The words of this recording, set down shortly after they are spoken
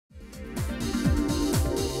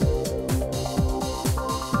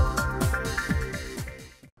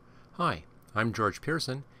Hi, I'm George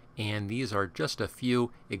Pearson, and these are just a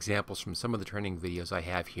few examples from some of the training videos I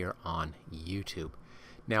have here on YouTube.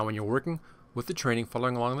 Now, when you're working with the training,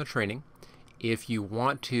 following along the training, if you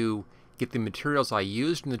want to get the materials I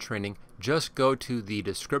used in the training, just go to the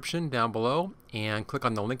description down below and click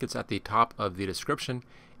on the link that's at the top of the description,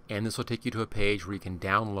 and this will take you to a page where you can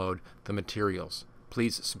download the materials.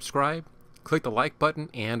 Please subscribe, click the like button,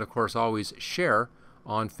 and of course always share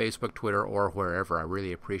on Facebook, Twitter, or wherever. I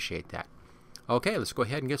really appreciate that. Okay, let's go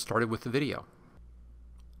ahead and get started with the video.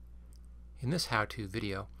 In this how-to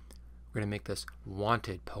video, we're going to make this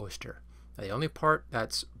wanted poster. Now, the only part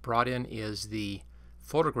that's brought in is the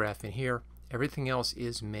photograph in here. Everything else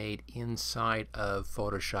is made inside of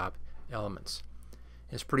Photoshop Elements.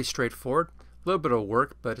 It's pretty straightforward. A little bit of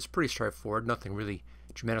work, but it's pretty straightforward. Nothing really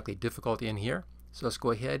dramatically difficult in here. So let's go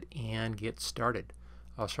ahead and get started.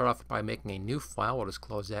 I'll start off by making a new file. We'll just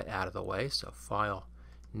close that out of the way. So File,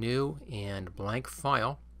 New, and Blank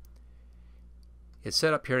File. It's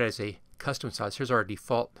set up here as a custom size. Here's our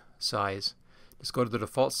default size. Just go to the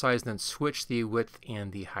default size and then switch the width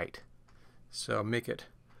and the height. So make it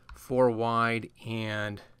 4 wide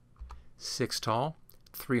and 6 tall,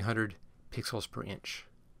 300 pixels per inch.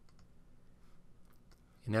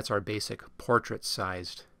 And that's our basic portrait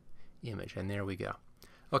sized image. And there we go.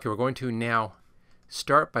 Okay, we're going to now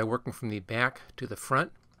start by working from the back to the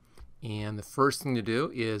front, and the first thing to do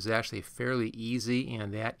is actually fairly easy,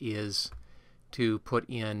 and that is to put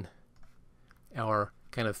in our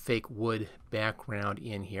kind of fake wood background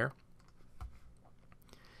in here.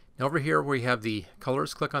 Now over here where we have the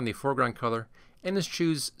colors, click on the foreground color and just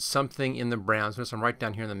choose something in the browns. Notice I'm right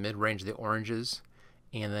down here in the mid-range of the oranges,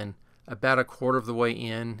 and then about a quarter of the way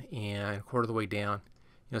in and a quarter of the way down.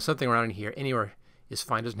 You know, something around in here, anywhere is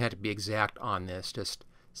fine. Doesn't have to be exact on this, just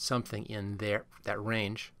something in there, that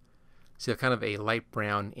range. So kind of a light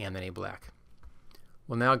brown and then a black.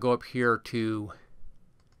 We'll now go up here to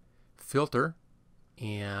Filter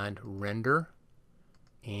and Render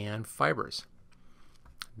and Fibers.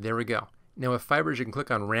 There we go. Now with fibers you can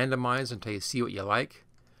click on Randomize until you see what you like.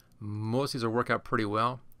 Most of these will work out pretty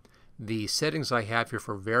well. The settings I have here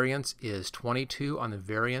for variance is 22 on the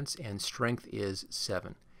variance and strength is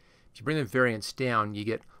 7. If you bring the variance down, you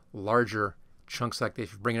get larger chunks like this.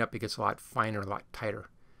 If you bring it up, it gets a lot finer, a lot tighter.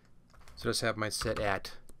 So just have mine set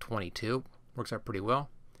at 22. Works out pretty well.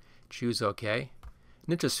 Choose OK.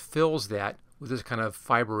 And it just fills that with this kind of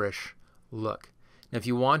fiberish look. Now if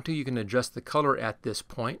you want to, you can adjust the color at this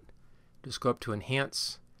point. Just go up to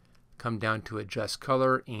Enhance, come down to Adjust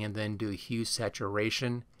Color, and then do Hue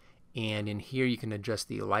Saturation. And in here you can adjust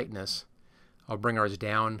the lightness. I'll bring ours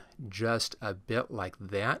down just a bit like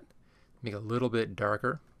that. Make it a little bit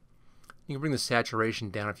darker. You can bring the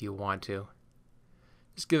saturation down if you want to.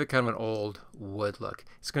 Just give it kind of an old wood look.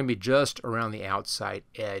 It's going to be just around the outside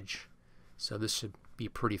edge. So this should be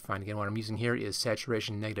pretty fine. Again, what I'm using here is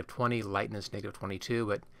saturation -20, lightness -22,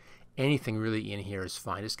 but anything really in here is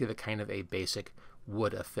fine. Just give it kind of a basic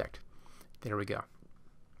wood effect. There we go.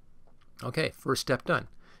 Okay, first step done.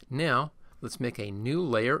 Now let's make a new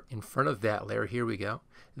layer in front of that layer. Here we go.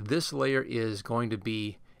 This layer is going to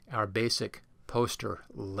be our basic poster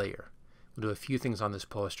layer. We'll do a few things on this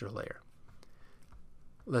poster layer.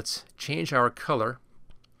 Let's change our color.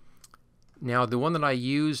 Now the one that I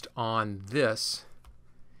used on this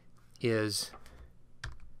is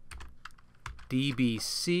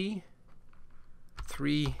DBC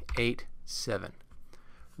 387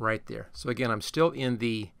 right there. So again, I'm still in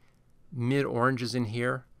the mid oranges in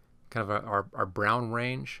here, kind of our brown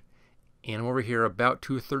range, and over here about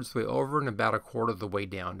 2/3 of the way over and about a quarter of the way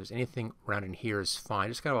down. Just anything around in here is fine.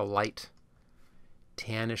 Just kind of a light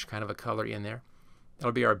tannish kind of a color in there.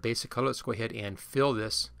 That'll be our basic color. Let's go ahead and fill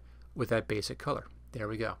this with that basic color. There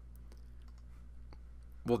we go.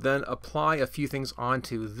 We'll then apply a few things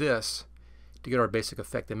onto this to get our basic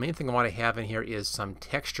effect. The main thing I want to have in here is some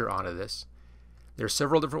texture onto this. There are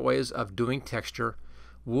several different ways of doing texture.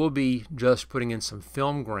 We'll be just putting in some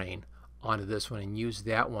film grain onto this one and use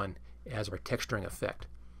that one as our texturing effect.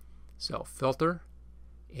 So Filter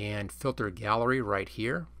and Filter Gallery right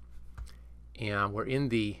here, and we're in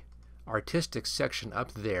the artistic section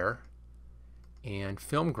up there, and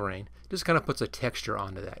film grain just kind of puts a texture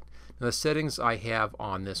onto that. Now the settings I have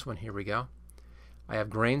on this one, here we go. I have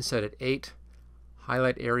grain set at 8,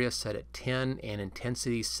 highlight area set at 10, and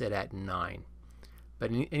intensity set at 9. But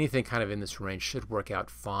anything kind of in this range should work out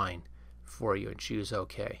fine for you, and choose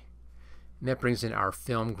OK. And that brings in our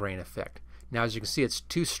film grain effect. Now as you can see, it's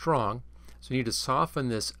too strong, so we need to soften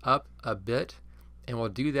this up a bit, and we'll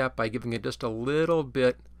do that by giving it just a little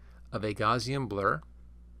bit of a Gaussian blur.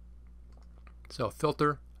 So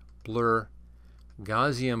Filter, blur,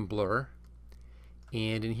 Gaussian blur,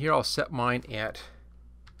 and in here I'll set mine at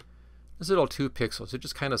this little 2 pixels. It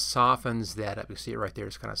just kind of softens that up. You see it right there, it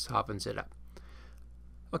just kind of softens it up.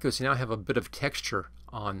 Okay, so now I have a bit of texture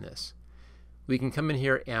on this. We can come in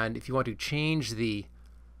here, and if you want to change the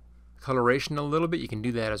coloration a little bit, you can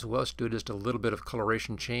do that as well. Let's do just a little bit of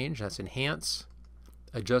coloration change. That's enhance,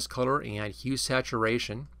 adjust color, and hue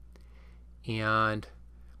saturation. And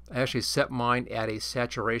I actually set mine at a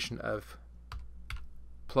saturation of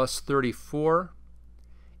plus 34,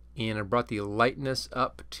 and I brought the lightness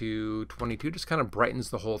up to 22. Just kind of brightens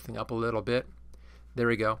the whole thing up a little bit. There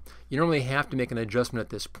we go. You don't really have to make an adjustment at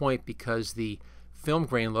this point because the film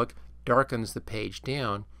grain look darkens the page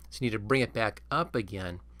down, so you need to bring it back up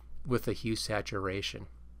again with the hue saturation.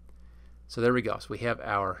 So there we go. So we have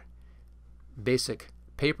our basic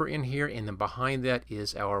paper in here, and then behind that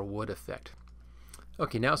is our wood effect.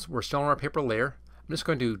 Okay, now we're still on our paper layer. I'm just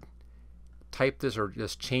going to type this, or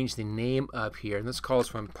just change the name up here, and this calls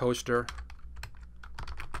from poster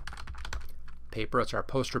paper. It's our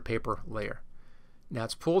poster paper layer. Now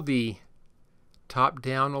let's pull the top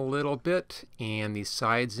down a little bit and the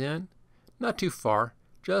sides in, not too far,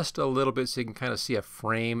 just a little bit, so you can kind of see a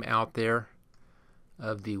frame out there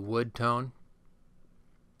of the wood tone,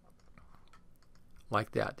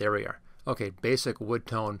 like that. There we are. Okay, basic wood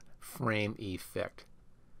tone frame effect.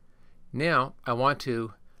 Now I want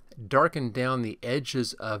to darken down the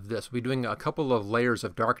edges of this. We're doing a couple of layers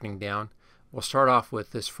of darkening down. We'll start off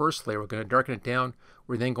with this first layer. We're going to darken it down.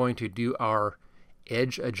 We're then going to do our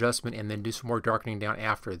edge adjustment and then do some more darkening down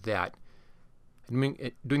after that. I'm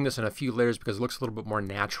doing this in a few layers because it looks a little bit more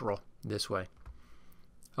natural this way.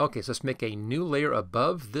 Okay, so let's make a new layer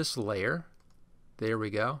above this layer. There we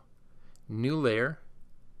go. New layer.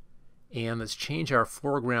 And let's change our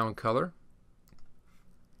foreground color.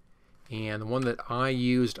 And the one that I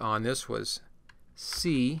used on this was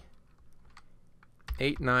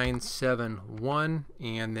C8971,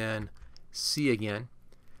 and then C again.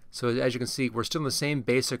 So as you can see, we're still in the same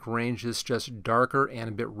basic range, it's just darker and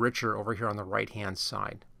a bit richer over here on the right hand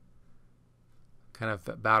side. Kind of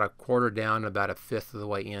about a quarter down, about a fifth of the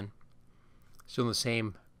way in. Still in the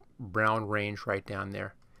same brown range right down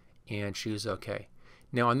there, and choose OK.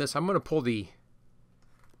 Now on this, I'm going to pull the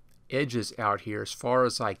edges out here as far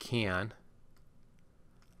as I can,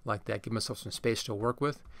 like that, give myself some space to work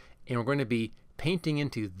with, and we're going to be painting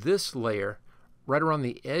into this layer right around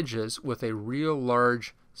the edges with a real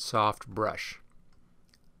large soft brush.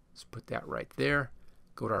 Let's put that right there.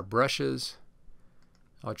 Go to our brushes.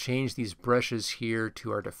 I'll change these brushes here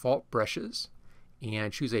to our default brushes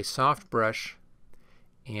and choose a soft brush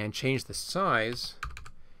and change the size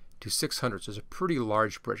to 600. So it's a pretty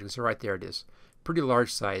large brush. So right there it is. Pretty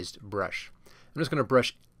large sized brush. I'm just going to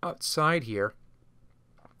brush outside here,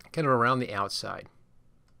 kind of around the outside.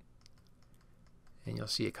 And you'll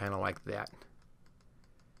see it kind of like that.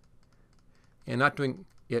 And not doing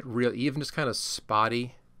it real even, just kind of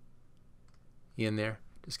spotty in there.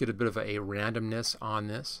 Just get a bit of a randomness on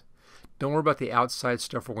this. Don't worry about the outside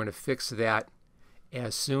stuff. We're going to fix that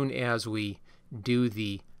as soon as we do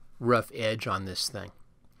the rough edge on this thing.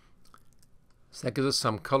 So that gives us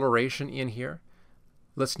some coloration in here.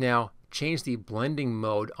 Let's now change the blending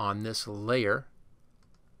mode on this layer.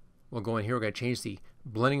 We'll go in here, we're going to change the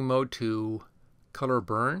blending mode to color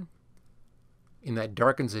burn, and that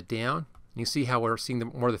darkens it down. You see how we're seeing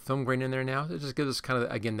more of the film grain in there now? It just gives us kind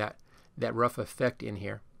of, again, that rough effect in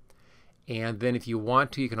here. And then if you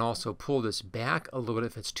want to, you can also pull this back a little bit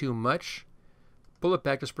if it's too much. Pull it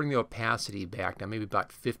back, just bring the opacity back down, maybe about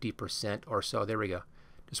 50% or so. There we go.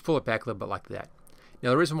 Just pull it back a little bit like that.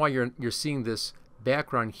 Now the reason why you're seeing this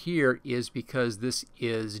background here is because this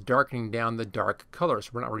is darkening down the dark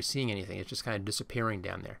colors. We're not really seeing anything. It's just kind of disappearing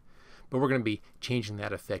down there. But we're going to be changing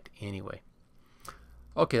that effect anyway.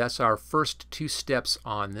 Okay, that's our first two steps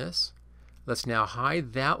on this. Let's now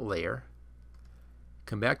hide that layer.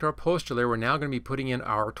 Come back to our poster layer. We're now going to be putting in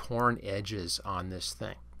our torn edges on this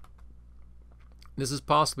thing. This is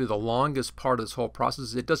possibly the longest part of this whole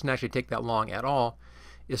process. It doesn't actually take that long at all.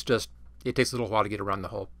 It's just, it takes a little while to get around the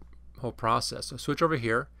whole process. So switch over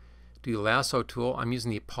here to the lasso tool. I'm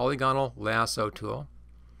using the polygonal lasso tool.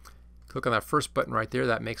 Click on that first button right there.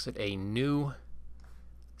 That makes it a new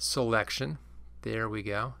selection. There we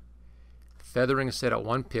go. Feathering is set at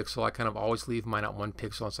 1 pixel. I kind of always leave mine at 1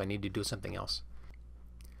 pixel unless I need to do something else.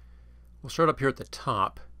 We'll start up here at the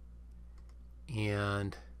top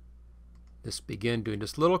and just begin doing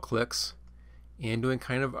just little clicks and doing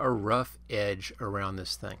kind of a rough edge around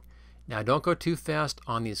this thing. Now don't go too fast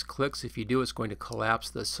on these clicks. If you do, it's going to collapse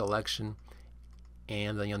the selection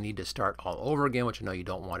and then you'll need to start all over again, which I know you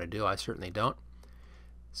don't want to do. I certainly don't.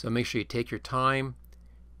 So make sure you take your time,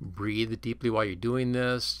 breathe deeply while you're doing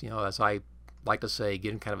this. You know, as I like to say,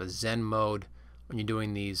 get in kind of a Zen mode when you're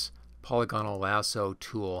doing these polygonal lasso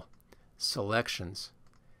tool selections,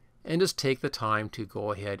 and just take the time to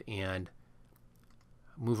go ahead and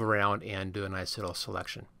move around and do a nice little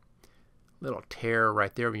selection. Little tear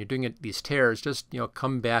right there. When you're doing these tears, just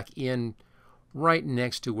come back in right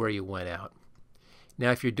next to where you went out.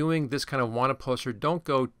 Now, if you're doing this kind of wanted poster, don't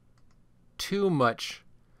go too much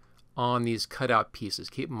on these cutout pieces.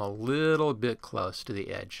 Keep them a little bit close to the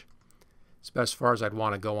edge. It's about as far as I'd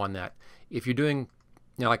want to go on that. If you're doing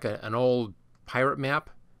like an old pirate map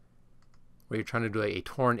where you're trying to do a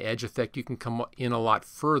torn edge effect, you can come in a lot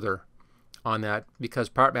further on that, because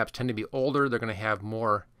pirate maps tend to be older. They're going to have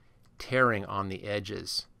more tearing on the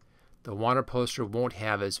edges. The wanted poster won't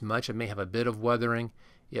have as much. It may have a bit of weathering.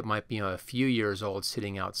 It might be a few years old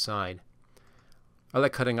sitting outside. I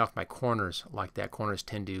like cutting off my corners like that. Corners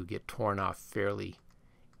tend to get torn off fairly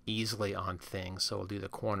easily on things, so we'll do the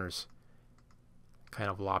corners kind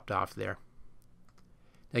of lopped off there.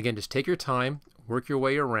 Again, just take your time, work your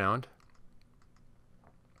way around,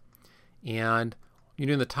 and you're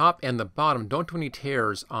doing the top and the bottom. Don't do any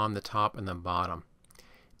tears on the top and the bottom.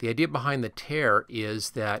 The idea behind the tear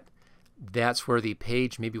is that that's where the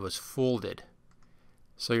page maybe was folded.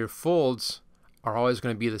 So your folds are always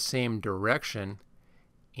going to be the same direction,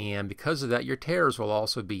 and because of that, your tears will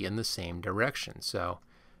also be in the same direction. So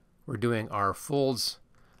we're doing our folds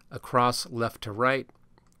across left to right,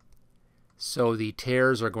 so the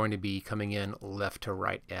tears are going to be coming in left to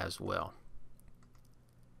right as well.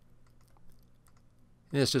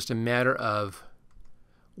 And it's just a matter of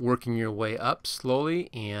working your way up slowly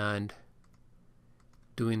and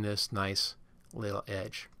doing this nice little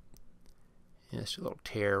edge. And just a little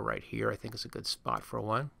tear right here, I think is a good spot for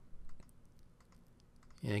one.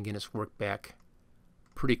 And again, just work back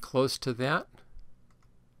pretty close to that.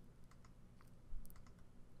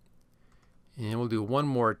 And we'll do one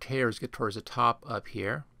more tear as get towards the top up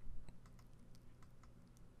here.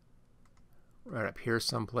 Right up here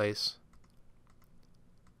someplace.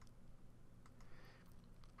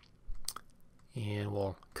 And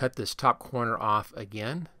we'll cut this top corner off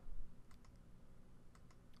again.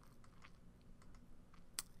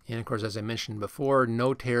 And of course, as I mentioned before,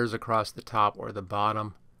 no tears across the top or the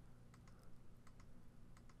bottom.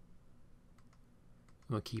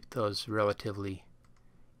 We'll keep those relatively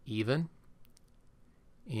even.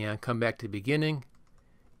 And come back to the beginning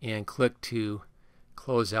and click to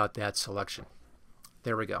close out that selection.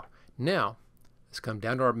 There we go. Now, let's come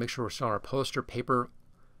down to make sure we're still on our poster paper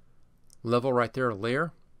level right there,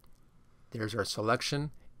 layer. There's our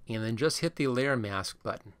selection, and then just hit the layer mask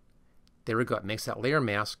button. There we go. It makes that layer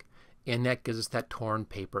mask, and that gives us that torn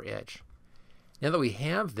paper edge. Now that we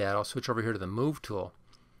have that, I'll switch over here to the Move tool.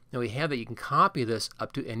 Now we have that, you can copy this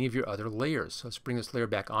up to any of your other layers. So let's bring this layer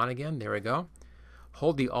back on again. There we go.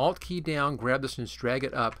 Hold the Alt key down, grab this and just drag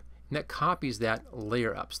it up, and that copies that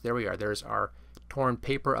layer up. So there we are. There's our torn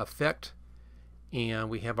paper effect, and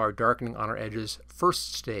we have our darkening on our edges,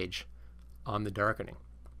 first stage on the darkening.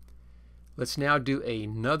 Let's now do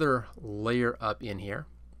another layer up in here.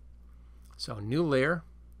 So new layer.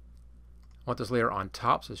 I want this layer on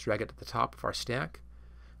top, so let's drag it to the top of our stack.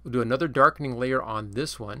 We'll do another darkening layer on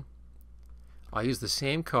this one. I'll use the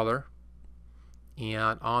same color,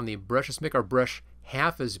 and on the brush, let's make our brush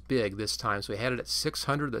half as big this time. So we had it at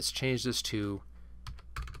 600. Let's change this to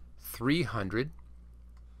 300.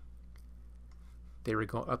 There we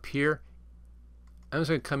go. Up here, I'm just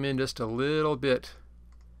going to come in just a little bit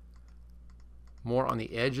more on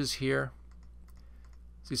the edges here.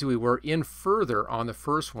 So you see we were in further on the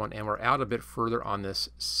first one, and we're out a bit further on this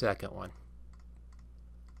second one.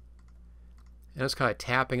 And it's kind of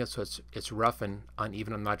tapping it so it's rough and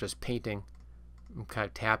uneven. I'm not just painting. I'm kind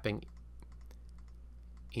of tapping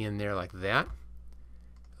in there like that.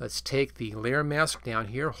 Let's take the layer mask down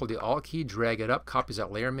here, hold the Alt key, drag it up, copies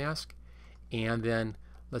that layer mask, and then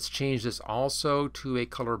let's change this also to a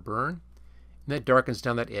color burn, and that darkens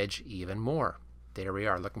down that edge even more. There we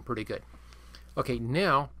are, looking pretty good. Okay,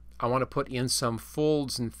 now I want to put in some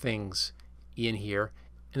folds and things in here,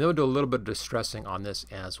 and then we'll do a little bit of distressing on this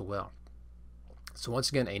as well. So once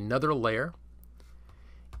again, another layer,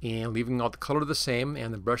 and leaving all the color the same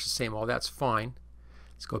and the brush the same, all that's fine.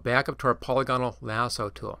 Let's go back up to our polygonal lasso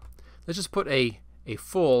tool. Let's just put a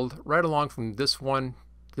fold right along from this one,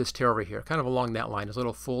 this tear over here, kind of along that line, this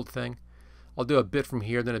little fold thing. I'll do a bit from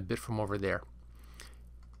here, then a bit from over there.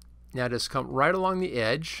 Now just come right along the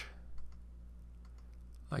edge,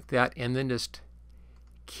 like that, and then just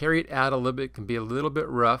carry it out a little bit. It can be a little bit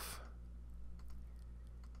rough.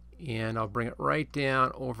 And I'll bring it right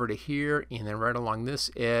down over to here and then right along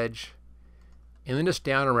this edge. And then just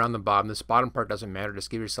down around the bottom. This bottom part doesn't matter. Just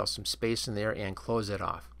give yourself some space in there and close it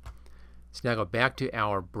off. So now go back to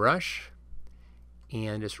our brush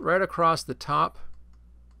and just right across the top.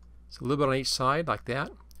 So a little bit on each side like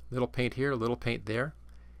that. Little paint here, little paint there.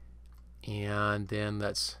 And then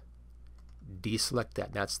let's deselect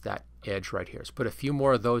that. That's that edge right here. Let's put a few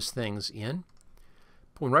more of those things in.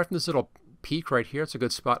 Put one right from this little peak right here. It's a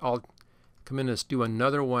good spot. I'll come in and just do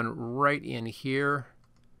another one right in here.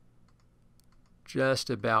 Just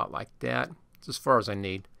about like that. It's as far as I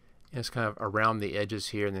need. And it's kind of around the edges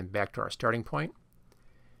here and then back to our starting point.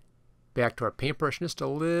 Back to our paintbrush, just a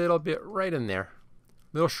little bit right in there.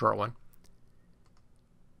 Little short one.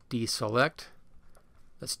 Deselect.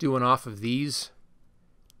 Let's do one off of these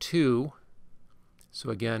two. So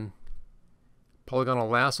again, polygonal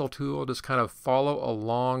lasso tool, just kind of follow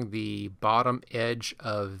along the bottom edge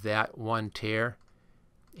of that one tear.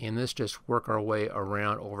 And let's just work our way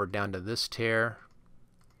around over down to this tear.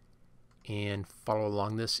 And follow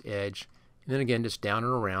along this edge. And then again, just down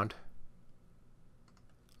and around.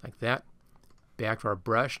 Like that. Back to our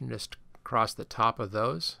brush and just across the top of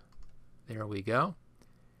those. There we go.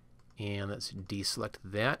 And let's deselect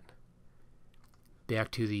that.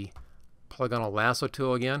 Back to the polygonal lasso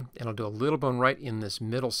tool again, and I'll do a little bit right in this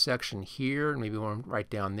middle section here, maybe one right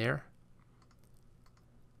down there.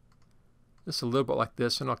 Just a little bit like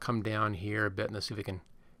this, and I'll come down here a bit, and let's see if we can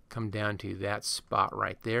come down to that spot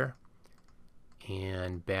right there.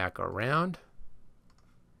 And back around.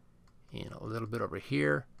 And a little bit over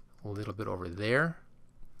here, a little bit over there.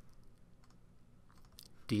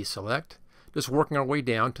 Deselect. Just working our way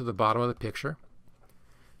down to the bottom of the picture.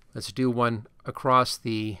 Let's do one across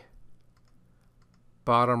the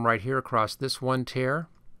bottom right here, across this one tear.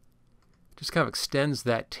 Just kind of extends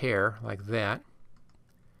that tear like that.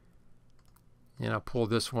 And I'll pull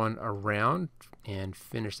this one around and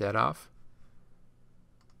finish that off.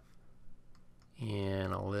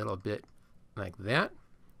 And a little bit like that.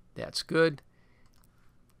 That's good.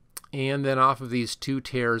 And then off of these two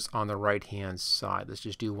tears on the right hand side. Let's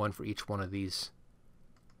just do one for each one of these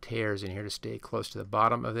tears in here to stay close to the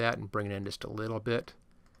bottom of that and bring it in just a little bit.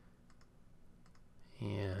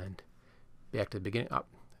 And back to the beginning. Oh,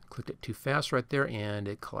 clicked it too fast right there and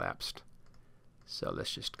it collapsed. So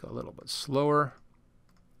let's just go a little bit slower.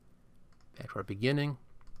 Back to our beginning.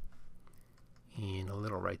 And a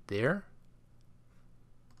little right there.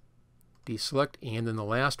 Deselect, and then the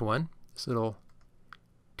last one, this little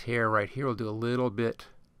tear right here, we'll do a little bit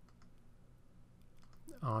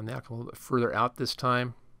on that, a little bit further out this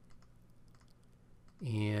time.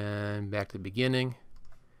 And back to the beginning.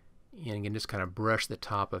 And again, just kind of brush the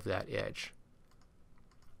top of that edge.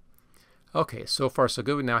 Okay, so far so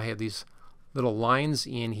good. We now have these little lines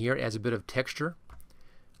in here. It adds a bit of texture.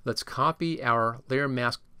 Let's copy our layer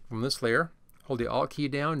mask from this layer. Hold the Alt key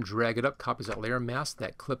down, drag it up, copies that layer mask,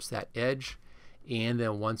 that clips that edge. And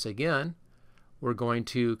then once again, we're going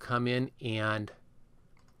to come in and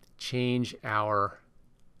change our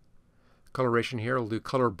coloration here. We'll do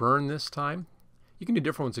color burn this time. You can do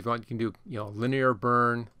different ones if you want. You can do, linear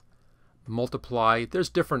burn, multiply. There's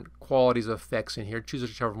different qualities of effects in here. Choose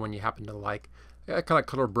whichever one you happen to like. I kind of like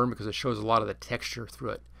color burn because it shows a lot of the texture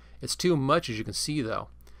through it. It's too much, as you can see, though.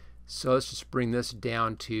 So let's just bring this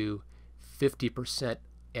down to 50%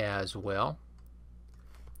 as well.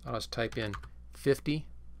 I'll just type in 50.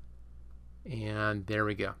 And there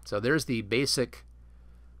we go. So there's the basic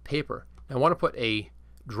paper. Now I want to put a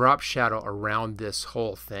drop shadow around this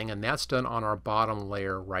whole thing, and that's done on our bottom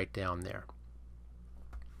layer right down there.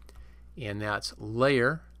 And that's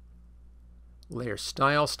layer, layer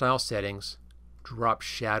style, style settings, drop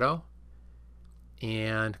shadow,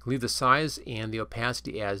 and leave the size and the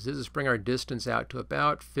opacity as is. Let's bring our distance out to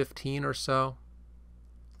about 15 or so.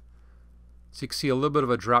 So you can see a little bit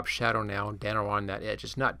of a drop shadow now down around that edge.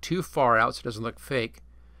 It's not too far out so it doesn't look fake,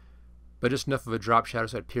 but just enough of a drop shadow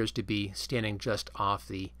so it appears to be standing just off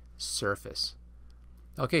the surface.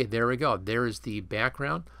 Okay, there we go. There is the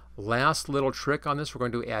background. Last little trick on this, we're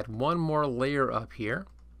going to add one more layer up here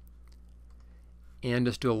and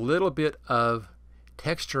just do a little bit of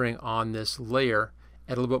texturing on this layer,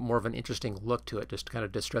 add a little bit more of an interesting look to it, just to kind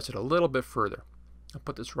of distress it a little bit further. I'll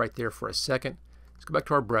put this right there for a second. Let's go back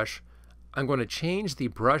to our brush. I'm going to change the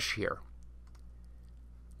brush here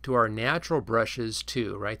to our natural brushes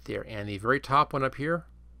 2 right there, and the very top one up here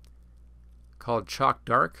called Chalk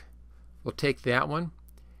Dark. We'll take that one,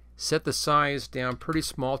 set the size down pretty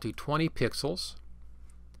small to 20 pixels,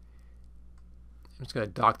 I'm just going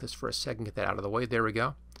to dock this for a second, get that out of the way. There we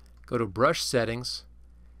go. Go to Brush Settings.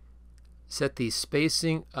 Set the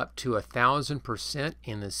spacing up to 1000%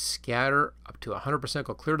 and the scatter up to 100%.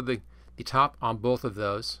 Go clear to the top on both of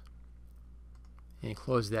those. And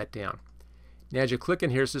close that down. Now as you click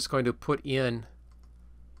in here, it's just going to put in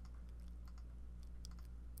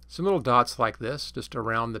some little dots like this, just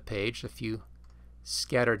around the page, a few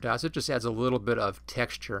scattered dots. It just adds a little bit of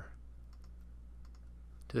texture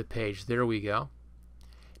to the page. There we go.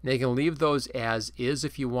 Now you can leave those as is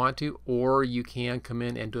if you want to, or you can come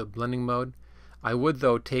in and do a blending mode. I would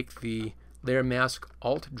though take the layer mask,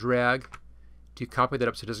 Alt drag to copy that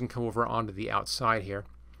up so it doesn't come over onto the outside here.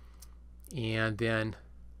 And then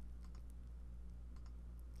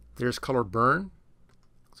there's color burn.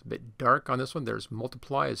 It's a bit dark on this one. There's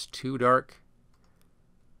multiply is too dark.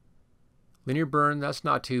 Linear burn, that's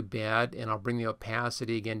not too bad. And I'll bring the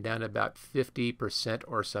opacity again down to about 50%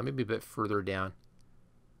 or so, maybe a bit further down.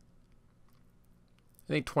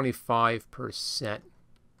 I think 25%. I'll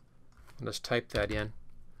just type that in.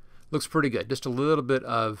 Looks pretty good. Just a little bit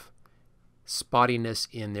of spottiness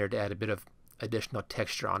in there to add a bit of additional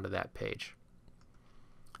texture onto that page.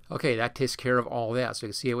 Okay, that takes care of all that. So you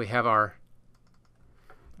can see we have our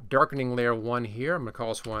darkening layer 1 here. I'm going to call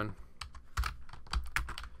this one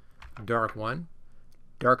dark 1.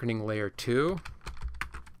 Darkening layer 2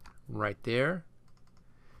 right there.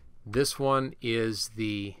 This one is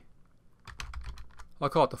the, I'll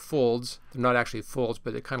call it the folds. They're not actually folds,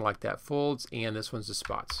 but they're kind of like that, folds, and this one's the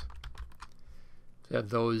spots. So we have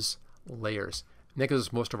those layers. And that gives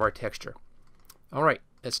us most of our texture. All right,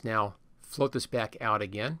 let's now float this back out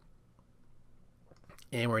again.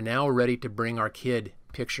 And we're now ready to bring our kid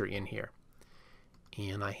picture in here.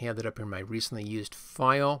 And I have it up in my recently used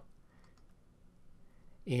file.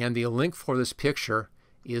 And the link for this picture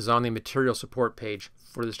is on the material support page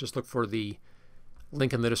for this. Just look for the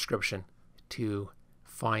link in the description to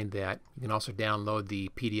find that. You can also download the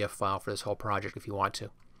PDF file for this whole project if you want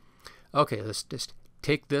to. Okay, let's just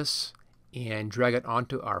take this and drag it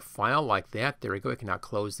onto our file like that. There we go. We can now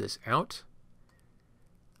close this out.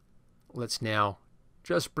 Let's now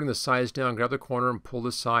just bring the size down, grab the corner and pull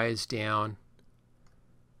the size down.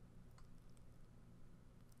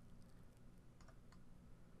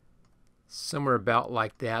 Somewhere about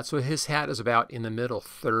like that. So his hat is about in the middle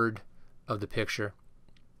third of the picture.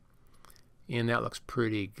 And that looks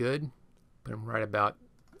pretty good. Put him right about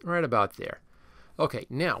there. Okay,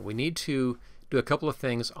 now we need to do a couple of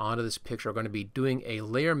things onto this picture. We're going to be doing a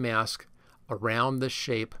layer mask around the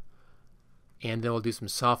shape, and then we'll do some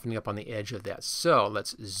softening up on the edge of that. So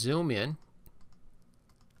let's zoom in.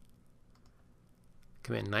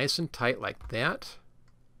 Come in nice and tight like that.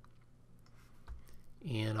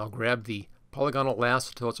 And I'll grab the polygonal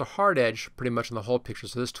lasso tool. It's a hard edge pretty much on the whole picture,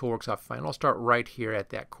 so this tool works out fine. I'll start right here at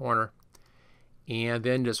that corner. And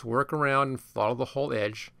then just work around and follow the whole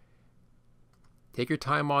edge. Take your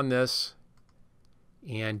time on this.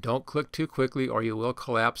 And don't click too quickly or you will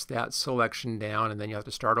collapse that selection down and then you have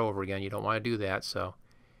to start over again. You don't want to do that, so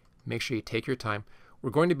make sure you take your time. We're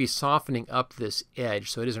going to be softening up this edge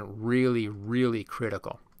so it isn't really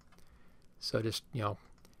critical. So just,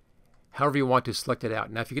 however you want to select it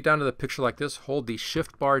out. Now if you get down to the picture like this, hold the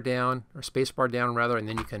shift bar down, or space bar down rather, and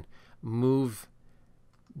then you can move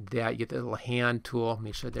that. You get the little hand tool,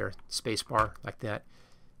 make sure they're space bar like that.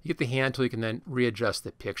 You get the hand tool, you can then readjust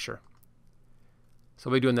the picture. So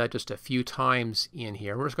we'll be doing that just a few times in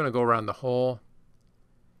here. We're just going to go around the whole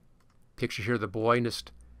picture here of the boy and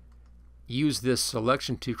just use this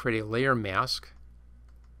selection to create a layer mask.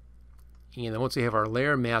 And then once we have our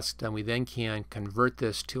layer mask done, we then can convert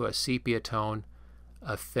this to a sepia tone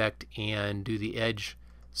effect and do the edge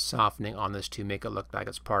softening on this to make it look like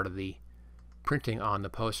it's part of the printing on the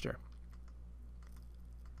poster.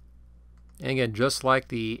 And again, just like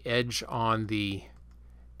the edge on the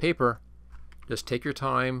paper, just take your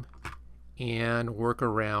time and work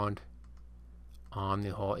around on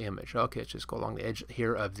the whole image. Okay, let's just go along the edge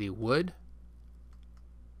here of the wood.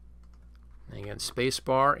 And again, space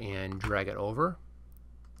bar and drag it over.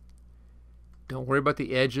 Don't worry about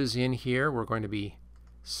the edges in here. We're going to be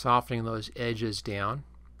softening those edges down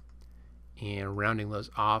and rounding those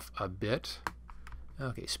off a bit.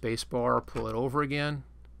 Okay, space bar, pull it over again.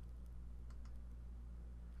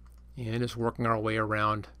 And just working our way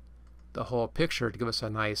around the whole picture to give us a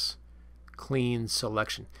nice clean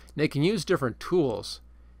selection. Now you can use different tools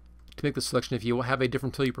to make the selection. If you have a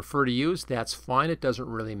different tool you prefer to use, that's fine. It doesn't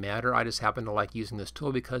really matter. I just happen to like using this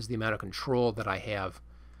tool because of the amount of control that I have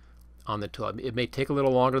on the tool. It may take a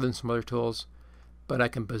little longer than some other tools, but I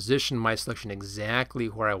can position my selection exactly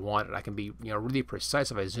where I want it. I can be really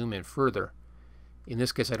precise if I zoom in further In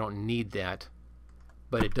this case, I don't need that,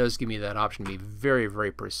 but it does give me that option to be very,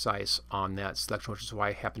 very precise on that selection, which is why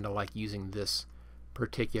I happen to like using this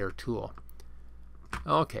particular tool.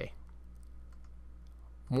 Okay,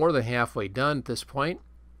 more than halfway done at this point,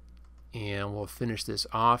 and we'll finish this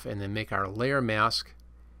off and then make our layer mask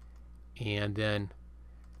and then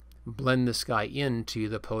blend this guy into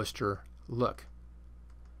the poster look,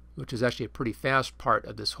 which is actually a pretty fast part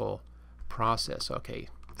of this whole process. Okay,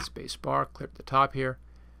 space bar, clear at the top here,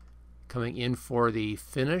 coming in for the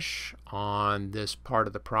finish on this part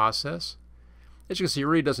of the process. As you can see, it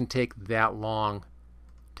really doesn't take that long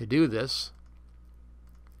to do this.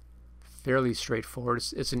 Fairly straightforward.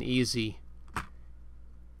 It's an easy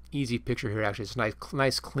picture here. Actually, it's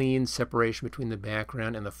nice clean separation between the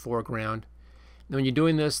background and the foreground. And when you're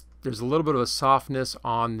doing this, there's a little bit of a softness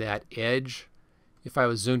on that edge. If I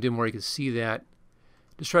was zoomed in where you could see that,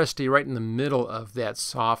 just try to stay right in the middle of that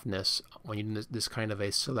softness when you do this kind of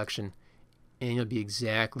a selection, and you'll be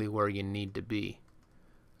exactly where you need to be.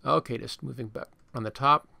 Okay, just moving back on the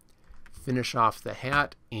top, finish off the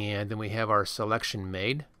hat, and then we have our selection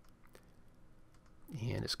made.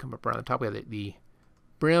 And just come up around the top. We have the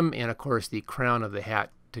brim and, of course, the crown of the hat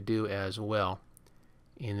to do as well.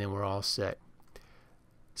 And then we're all set.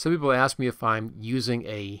 Some people ask me if I'm using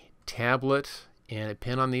a tablet and a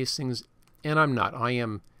pen on these things, and I'm not. I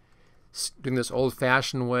am doing this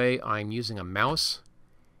old-fashioned way. I'm using a mouse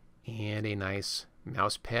and a nice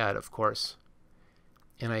mouse pad, of course.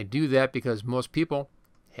 And I do that because most people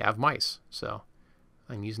have mice. So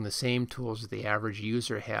I'm using the same tools that the average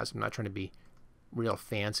user has. I'm not trying to be real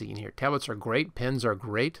fancy in here. Tablets are great, pens are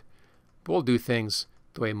great, but we'll do things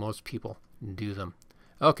the way most people do them.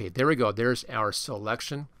 Okay, there we go. There's our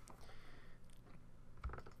selection.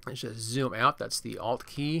 Let's just zoom out. That's the Alt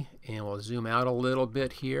key, and we'll zoom out a little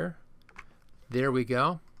bit here. There we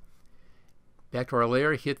go. Back to our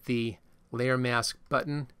layer, hit the layer mask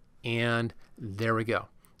button, and there we go.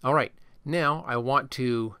 All right, now I want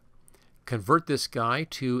to convert this guy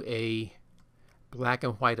to a black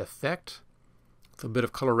and white effect. A bit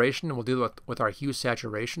of coloration, and we'll do it with our hue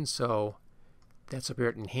saturation. So that's up here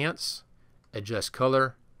at Enhance, Adjust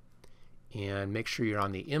Color, and make sure you're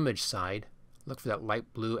on the image side. Look for that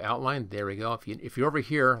light blue outline. There we go. If you're over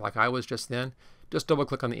here, like I was just then, just double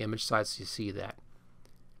click on the image side so you see that.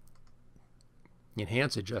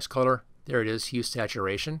 Enhance, Adjust Color. There it is, Hue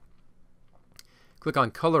Saturation. Click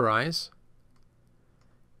on Colorize,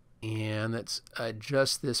 and let's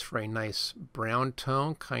adjust this for a nice brown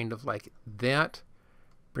tone, kind of like that.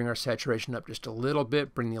 Bring our saturation up just a little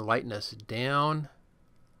bit, bring the lightness down.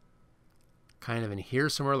 Kind of in here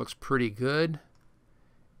somewhere, looks pretty good.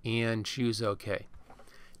 And choose OK.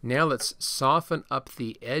 Now let's soften up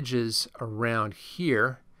the edges around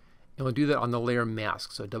here, and we'll do that on the layer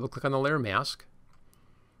mask. So double click on the layer mask,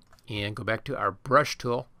 and go back to our brush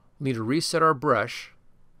tool. We need to reset our brush.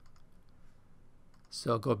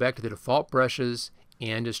 So go back to the default brushes,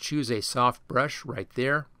 and just choose a soft brush right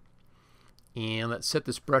there. And let's set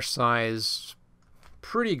this brush size,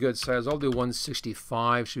 pretty good size. I'll do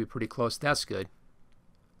 165, should be pretty close. That's good.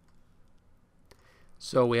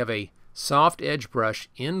 So we have a soft edge brush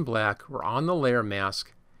in black. We're on the layer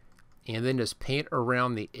mask, and then just paint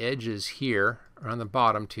around the edges here, around the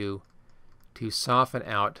bottom to soften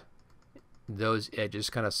out those edges,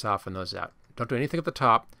 kind of soften those out. Don't do anything at the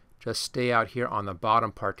top. Just stay out here on the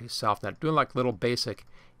bottom part to soften that. Doing like little basic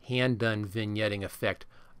hand-done vignetting effect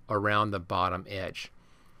around the bottom edge.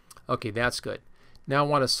 Okay, that's good. Now I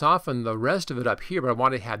want to soften the rest of it up here, but I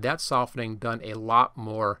want to have that softening done a lot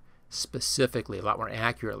more specifically, a lot more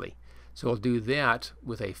accurately. So we'll do that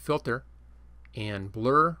with a filter and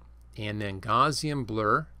blur, and then Gaussian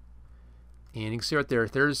blur. And you can see right there,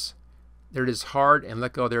 there it is hard, and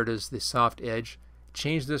let go, there it is, the soft edge.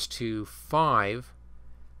 Change this to 5.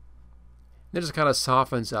 That just kind of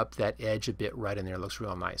softens up that edge a bit right in there. It looks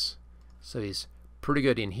real nice. So he's pretty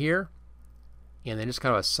good in here, and then just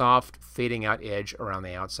kind of a soft fading out edge around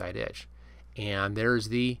the outside edge. And there's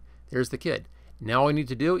the kid. Now all we need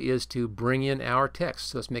to do is to bring in our text.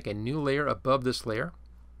 So let's make a new layer above this layer.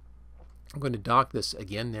 I'm going to dock this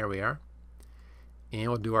again. There we are. And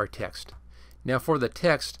we'll do our text. Now for the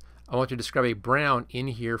text, I want to describe a brown in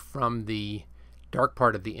here from the dark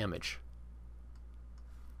part of the image.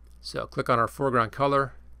 So click on our foreground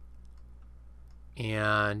color,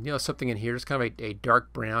 and something in here, just kind of a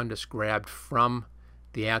dark brown, just grabbed from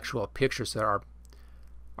the actual picture, so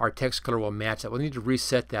our text color will match that. We'll need to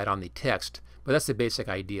reset that on the text, but that's the basic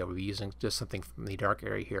idea. We'll be using just something from the dark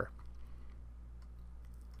area here.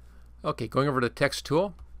 Okay, going over to the text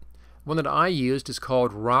tool. One that I used is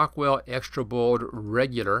called Rockwell Extra Bold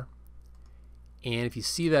Regular, And if you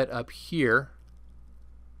see that up here,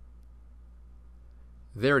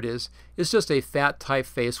 there it is. It's just a fat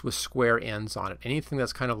typeface with square ends on it. Anything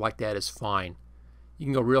that's kind of like that is fine. You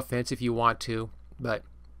can go real fancy if you want to, but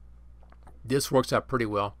this works out pretty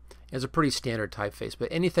well. It's a pretty standard typeface,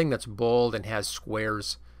 but anything that's bold and has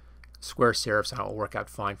squares, square serifs on it will work out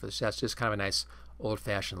fine for this. That's just kind of a nice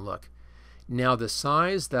old-fashioned look. Now the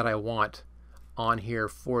size that I want on here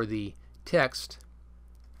for the text,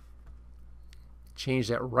 change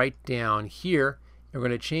that right down here. And we're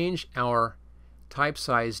going to change our type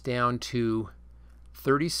size down to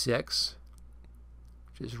 36,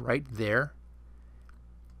 which is right there.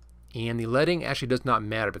 And the leading actually does not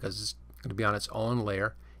matter because it's going to be on its own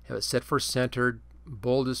layer. Have it set for centered,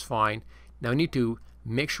 bold is fine. Now we need to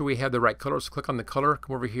make sure we have the right color. So click on the color,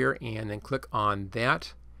 come over here, and then click on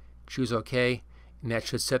that. Choose OK, and that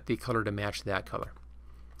should set the color to match that color.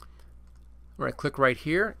 All right, click right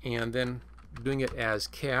here, and then doing it as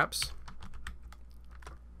caps.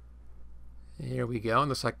 There we go. And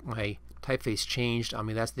looks like my typeface changed. I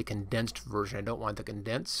mean, that's the condensed version. I don't want the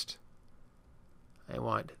condensed. I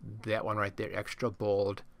want that one right there, extra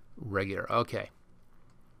bold, regular. Okay.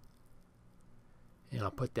 And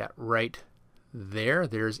I'll put that right there.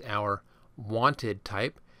 There's our wanted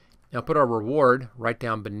type. Now put our reward right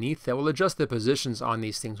down beneath that. We'll adjust the positions on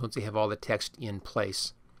these things once we have all the text in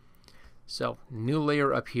place. So new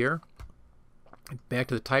layer up here. Back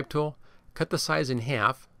to the type tool. Cut the size in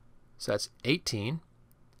half. So that's 18.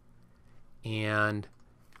 And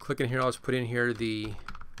click in here. I'll just put in here the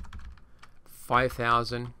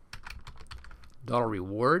 $5,000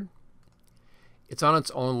 reward. It's on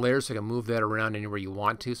its own layer, so you can move that around anywhere you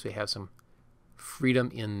want to, so you have some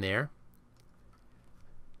freedom in there.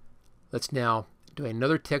 Let's now do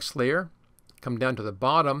another text layer. Come down to the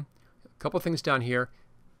bottom. A couple things down here.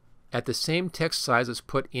 At the same text size, let's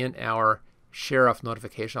put in our sheriff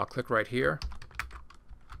notification. I'll click right here.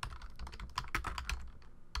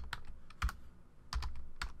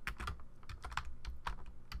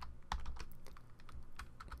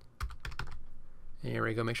 There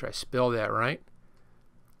we go. Make sure I spell that right.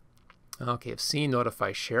 Okay, if seen,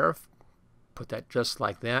 notify sheriff. Put that just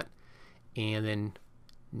like that. And then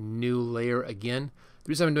new layer again. The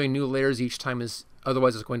reason I'm doing new layers each time is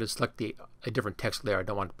otherwise it's going to select a different text layer. I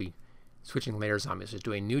don't want to be switching layers on me. So just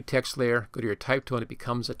do a new text layer, go to your type tool, and it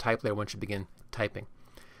becomes a type layer once you begin typing.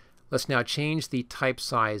 Let's now change the type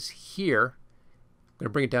size here. I'm going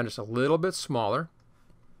to bring it down just a little bit smaller.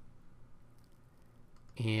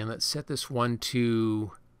 And let's set this one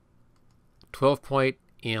to 12 point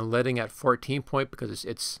and leading at 14 point because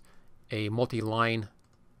it's a multi-line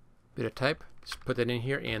bit of type. Just put that in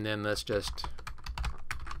here, and then let's just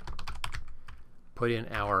put in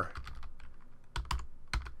our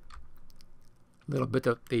little bit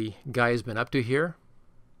that the guy has been up to here.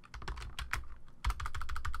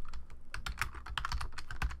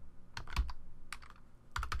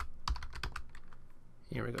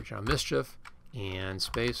 Here we go, John Mischief, and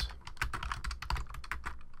space.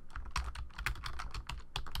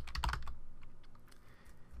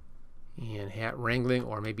 And hat wrangling,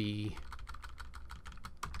 or maybe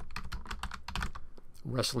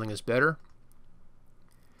wrestling is better.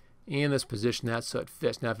 And let's position that so it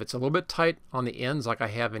fits. Now if it's a little bit tight on the ends like I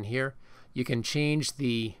have in here, you can change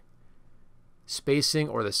the spacing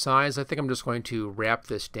or the size. I think I'm just going to wrap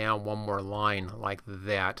this down one more line like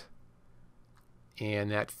that.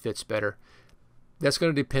 And that fits better. That's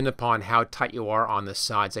going to depend upon how tight you are on the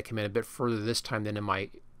sides. I came in a bit further this time than in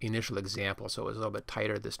my initial example, so it was a little bit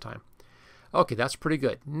tighter this time. Okay, that's pretty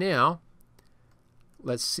good. Now,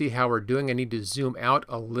 let's see how we're doing. I need to zoom out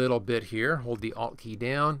a little bit here. Hold the Alt key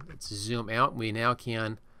down. Let's zoom out. We now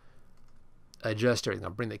can adjust everything.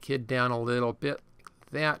 I'll bring the kid down a little bit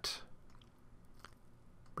like that.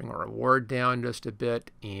 Bring our reward down just a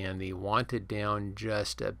bit and the wanted down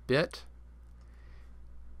just a bit.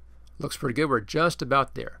 Looks pretty good. We're just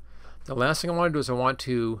about there. The last thing I want to do is I want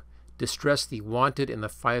to distress the wanted and the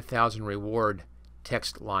 5,000 reward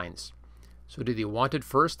text lines. So do the wanted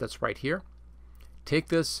first. That's right here. Take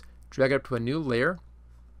this, drag it up to a new layer,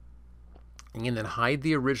 and then hide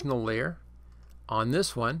the original layer. On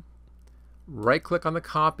this one, right click on the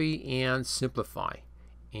copy and simplify.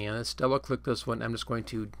 And let's double click this one. I'm just going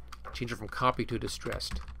to change it from copy to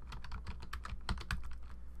distressed.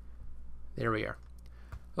 There we are.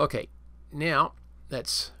 Okay, now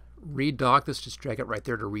let's redock this. Just drag it right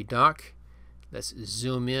there to redock. Let's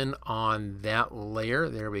zoom in on that layer.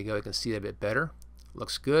 There we go. You can see it a bit better.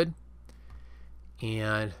 Looks good.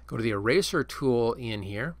 And go to the eraser tool in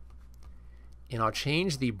here. And I'll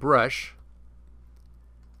change the brush.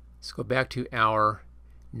 Let's go back to our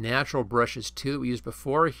natural brushes too that we used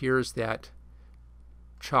before. Here's that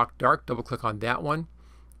chalk dark. Double click on that one,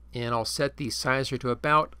 and I'll set the size here to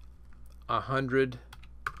about 100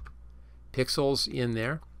 pixels in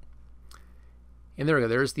there. And there we go.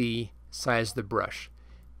 There's the size of the brush.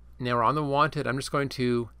 Now we're on the wanted. I'm just going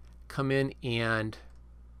to come in and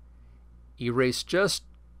erase just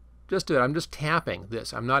a bit. I'm just tapping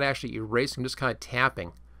this. I'm not actually erasing. I'm just kind of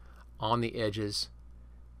tapping on the edges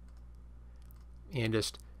and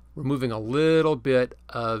just removing a little bit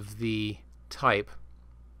of the type,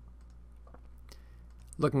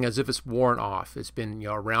 looking as if it's worn off. It's been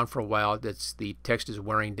around for a while. The text is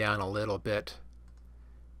wearing down a little bit.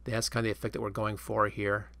 That's kind of the effect that we're going for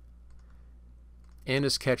here. And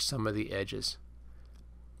just catch some of the edges.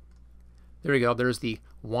 There we go. There's the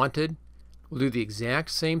wanted. We'll do the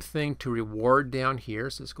exact same thing to reward down here.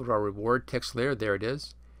 So let's go to our reward text layer. There it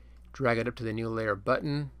is. Drag it up to the new layer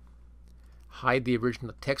button. Hide the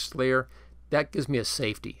original text layer. That gives me a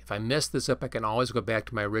safety. If I mess this up, I can always go back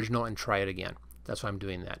to my original and try it again. That's why I'm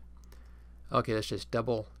doing that. Okay, let's just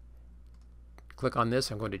double click on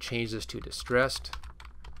this. I'm going to change this to distressed.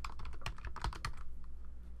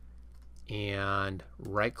 And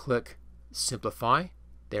right click, simplify.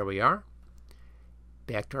 There we are.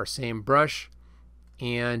 Back to our same brush,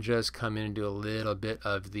 and just come in and do a little bit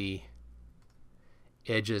of the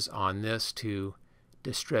edges on this to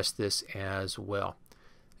distress this as well.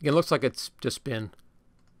 Again, it looks like it's just been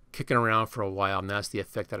kicking around for a while, and that's the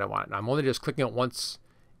effect that I want. And I'm only just clicking it once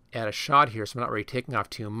at a shot here, so I'm not really taking off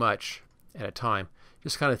too much at a time.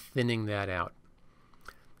 Just kind of thinning that out.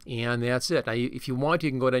 And that's it. Now, if you want, you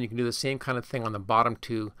can go down, you can do the same kind of thing on the bottom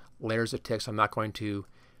two layers of text. I'm not going to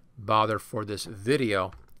bother for this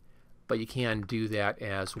video, but you can do that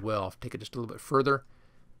as well. Take it just a little bit further,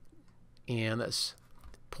 and let's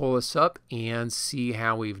pull this up and see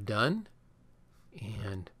how we've done.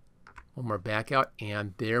 And one more back out,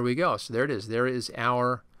 and there we go. So there it is. There is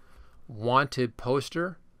our wanted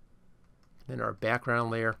poster. Then our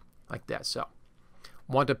background layer like that. So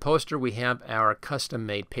wanted poster, we have our custom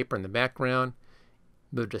made paper in the background.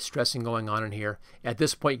 A bit of distressing going on in here. At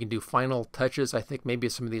this point, you can do final touches. I think maybe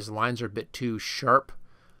some of these lines are a bit too sharp,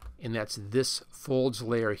 and that's this folds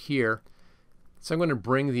layer here. So I'm going to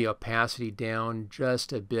bring the opacity down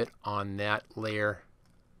just a bit on that layer,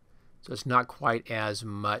 so it's not quite as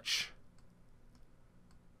much.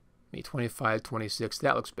 Maybe 25, 26.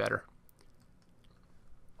 That looks better.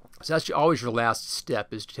 So that's always your last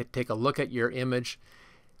step, is to take a look at your image,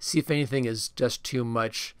 see if anything is just too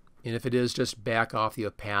much, and if it is, just back off the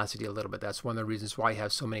opacity a little bit. That's one of the reasons why I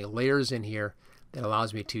have so many layers in here. That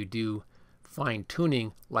allows me to do fine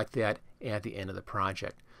tuning like that at the end of the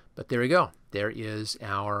project. But there we go. There is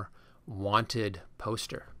our wanted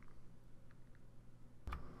poster.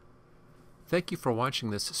 Thank you for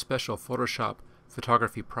watching this special Photoshop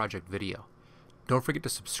photography project video. Don't forget to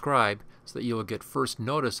subscribe so that you will get first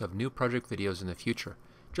notice of new project videos in the future.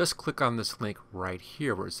 Just click on this link right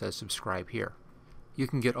here where it says subscribe here. You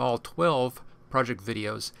can get all 12 project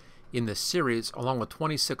videos in this series along with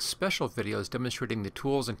 26 special videos demonstrating the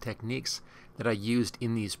tools and techniques that I used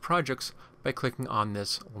in these projects by clicking on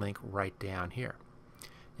this link right down here.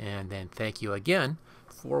 And then thank you again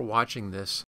for watching this